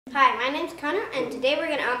Hi, my name's Connor, and today we're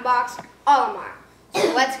going to unbox Olimar.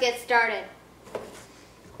 So let's get started.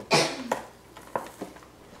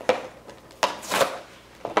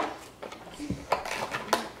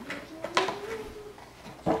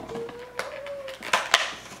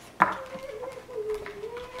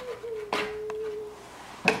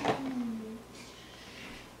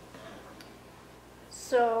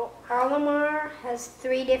 So Olimar has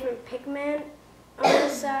 3 different pigment on the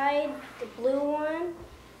side, the blue one,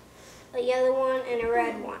 a yellow one, and a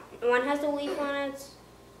red one. One has a leaf on it,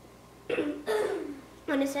 and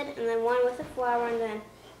then one with a flower, and then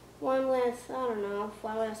one with, I don't know, a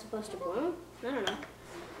flower that's supposed to bloom? I don't know.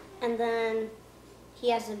 And then he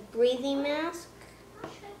has a breathing mask,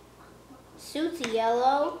 suit's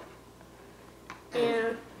yellow,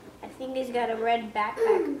 and I think he's got a red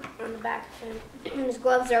backpack on the back of him, and his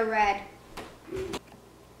gloves are red.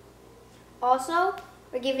 Also,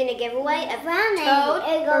 we're giving a giveaway of Toad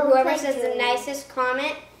for whoever says the nicest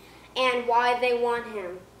comment and why they want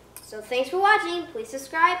him. So thanks for watching. Please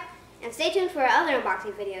subscribe and stay tuned for our other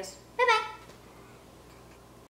unboxing videos. Bye-bye.